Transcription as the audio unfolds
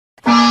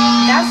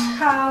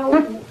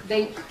how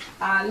they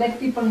let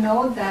people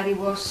know that it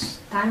was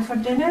time for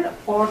dinner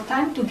or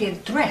time to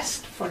get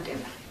dressed for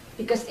dinner.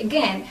 Because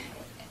again,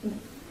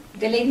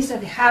 the ladies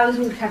of the house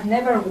would have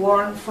never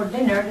worn for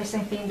dinner the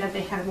same thing that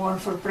they had worn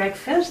for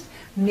breakfast,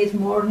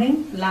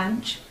 mid-morning,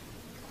 lunch,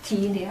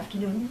 tea in the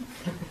afternoon.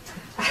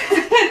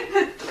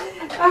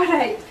 All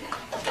right.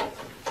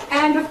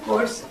 And of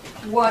course,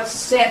 what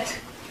set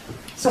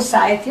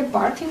society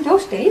apart in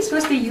those days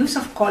was the use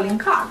of calling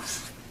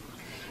cards.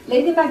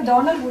 Lady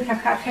Macdonald would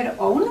have had her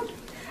own,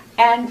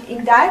 and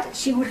in that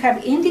she would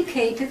have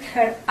indicated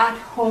her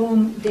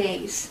at-home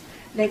days,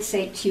 let's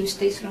say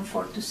Tuesdays from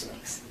 4 to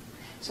 6.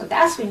 So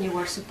that's when you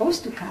were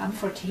supposed to come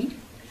for tea,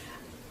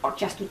 or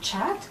just to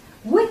chat,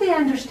 with the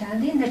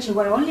understanding that you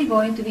were only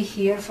going to be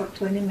here for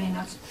 20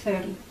 minutes,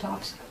 30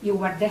 tops. You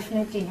were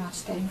definitely not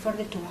staying for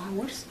the 2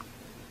 hours.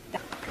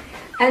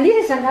 And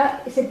this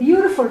is a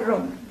beautiful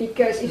room,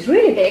 because it's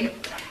really big,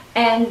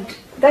 and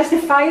that's the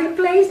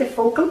fireplace, the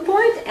focal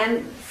point,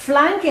 and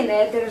flanking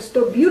it, there's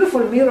two beautiful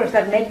mirrors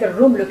that make the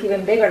room look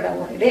even bigger than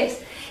what it is.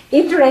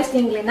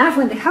 Interestingly enough,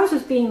 when the house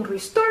was being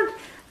restored,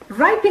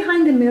 right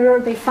behind the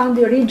mirror they found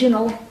the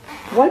original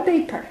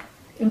wallpaper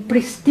in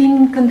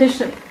pristine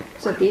condition.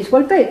 So this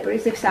wallpaper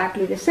is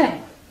exactly the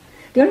same.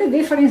 The only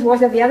difference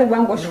was that the other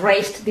one was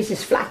raised, this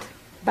is flat.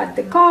 But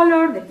the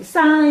color, the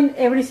design,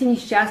 everything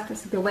is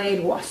just the way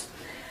it was.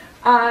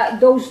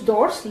 Those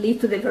doors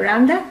lead to the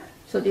veranda.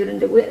 So during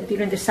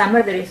the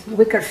summer there is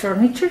wicker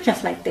furniture,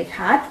 just like they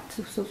had,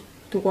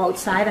 to go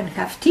outside and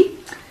have tea.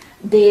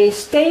 The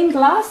stained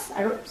glass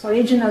is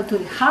original to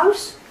the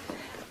house,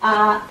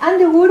 and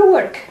the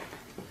woodwork.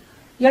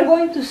 You're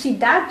going to see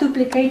that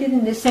duplicated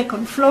in the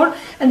second floor.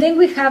 And then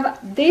we have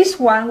this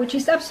one, which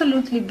is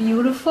absolutely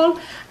beautiful.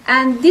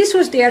 And this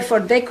was there for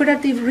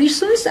decorative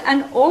reasons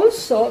and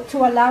also to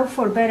allow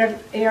for better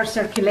air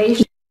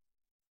circulation.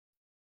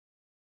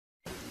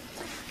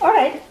 All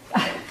right.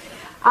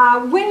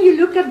 When you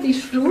look at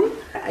this room,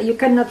 you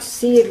cannot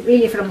see it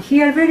really from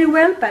here very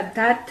well, but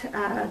that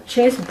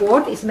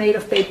chessboard is made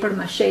of paper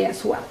mache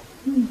as well.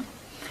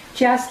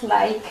 Just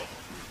like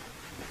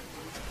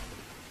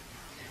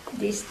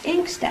this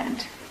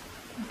inkstand.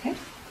 Okay?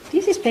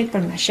 This is paper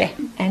mache,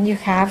 and you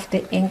have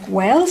the ink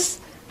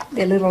wells,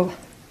 the little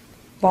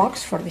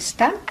box for the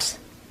stamps,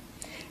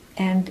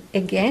 and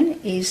again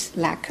is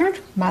lacquered,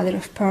 mother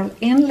of pearl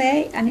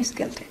inlay, and is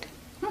gilded.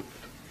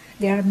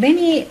 There are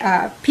many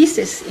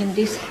pieces in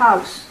this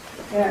house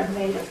that are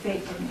made of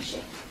paper mache.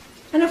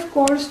 And of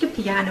course the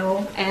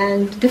piano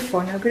and the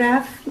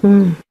phonograph.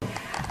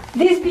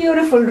 This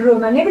beautiful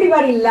room, and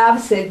everybody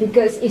loves it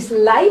because it's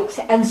light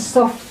and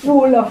so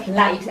full of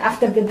light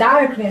after the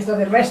darkness of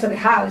the rest of the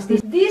house.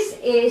 This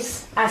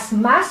is as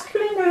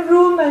masculine a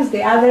room as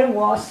the other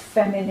was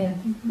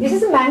feminine. This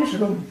is a man's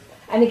room.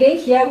 And again,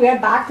 here we are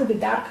back to the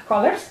dark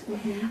colors.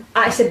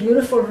 It's a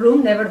beautiful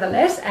room,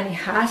 nevertheless, and it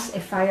has a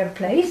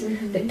fireplace.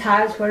 The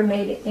tiles were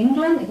made in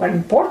England, were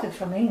imported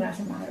from England, as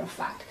a matter of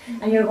fact.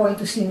 And you're going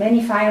to see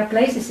many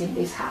fireplaces in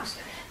this house.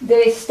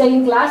 The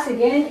stained glass,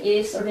 again,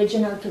 is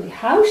original to the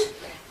house.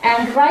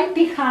 And right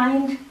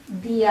behind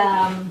the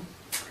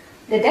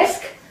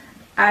desk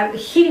are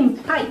heating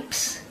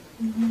pipes.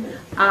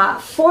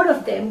 4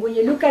 of them. When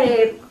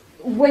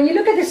you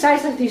look at the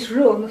size of this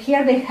room,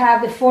 here they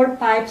have the 4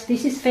 pipes.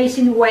 This is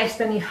facing west,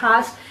 and it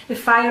has a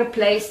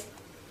fireplace.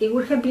 It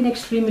would have been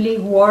extremely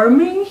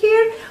warm in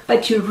here,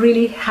 but you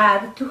really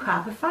had to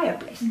have a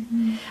fireplace.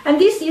 And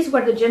this is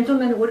where the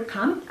gentlemen would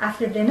come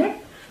after dinner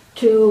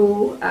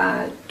to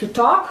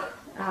talk,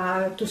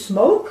 to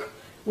smoke,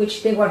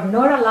 which they were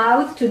not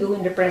allowed to do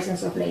in the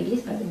presence of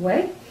ladies, by the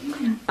way,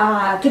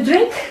 to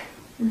drink,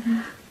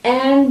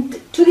 and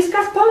to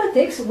discuss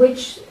politics,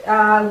 which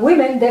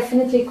women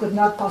definitely could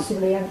not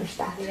possibly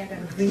understand.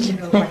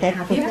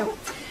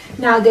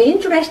 Now, the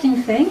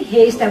interesting thing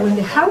is that when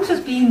the house was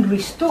being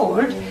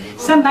restored,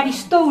 somebody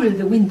stole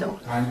the window.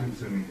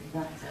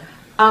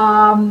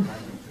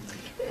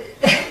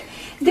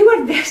 They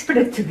were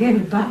desperate to get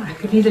it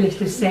back, needless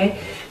to say.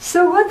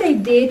 So what they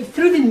did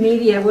through the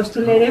media was to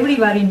let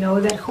everybody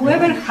know that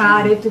whoever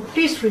had it, to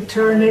please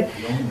return it.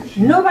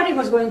 Nobody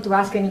was going to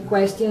ask any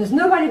questions.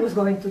 Nobody was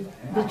going to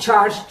be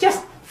charged.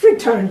 Just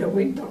return the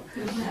window.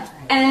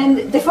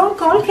 And the phone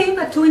call came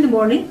at 2 in the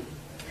morning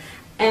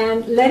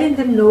and letting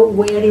them know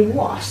where it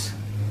was.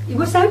 It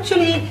was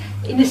actually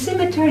in a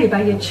cemetery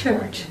by a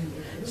church.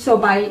 So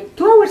by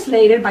 2 hours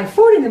later, by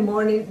 4 in the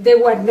morning, they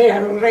were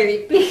there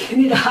already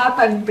picking it up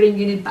and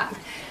bringing it back.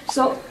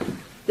 So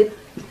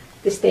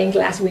the stained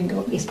glass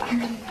window is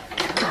back.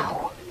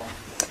 Wow.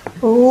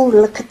 Oh,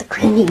 look at the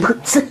granny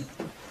boots.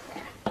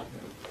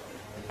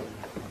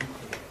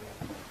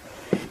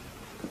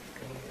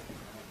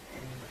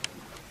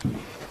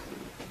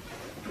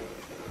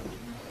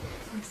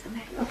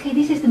 Okay,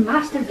 this is the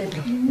master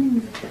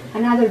bedroom.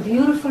 Another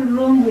beautiful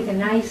room with a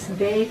nice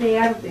bed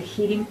there, the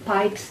heating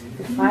pipes,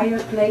 the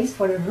fireplace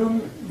for a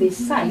room this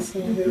size,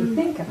 when you really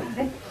think about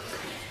it.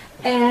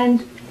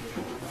 And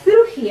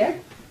through here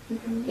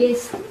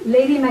is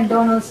Lady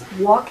Macdonald's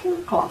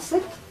walk-in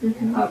closet.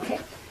 Okay.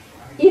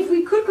 if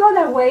we could go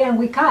that way, and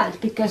we can't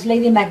because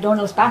Lady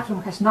MacDonald's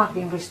bathroom has not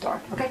been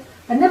restored, okay?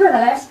 But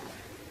nevertheless,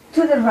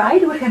 to the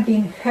right would have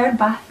been her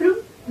bathroom,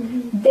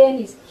 then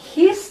is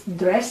his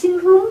dressing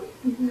room,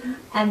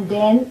 and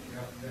then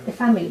the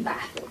family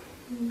bathroom.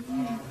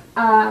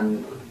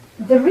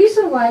 The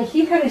reason why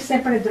he had a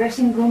separate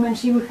dressing room and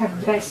she would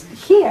have dressed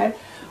here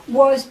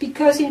was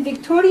because in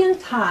Victorian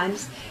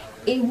times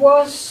it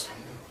was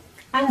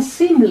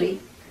unseemly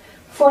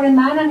for a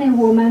man and a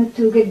woman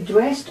to get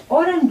dressed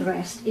or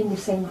undressed in the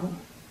same room.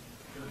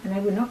 And I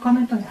will not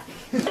comment on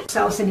that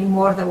cells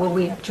anymore than what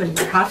we actually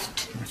have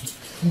to.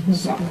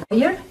 So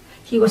here,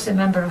 he was a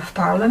member of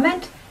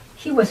Parliament,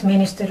 he was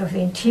Minister of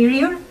the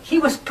Interior, he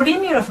was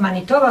Premier of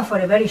Manitoba for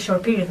a very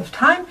short period of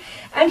time,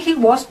 and he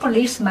was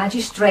police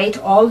magistrate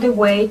all the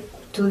way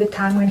to the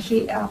time when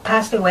he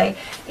passed away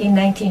in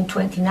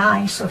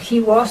 1929. So he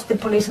was the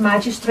police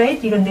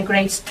magistrate during the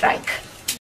Great Strike.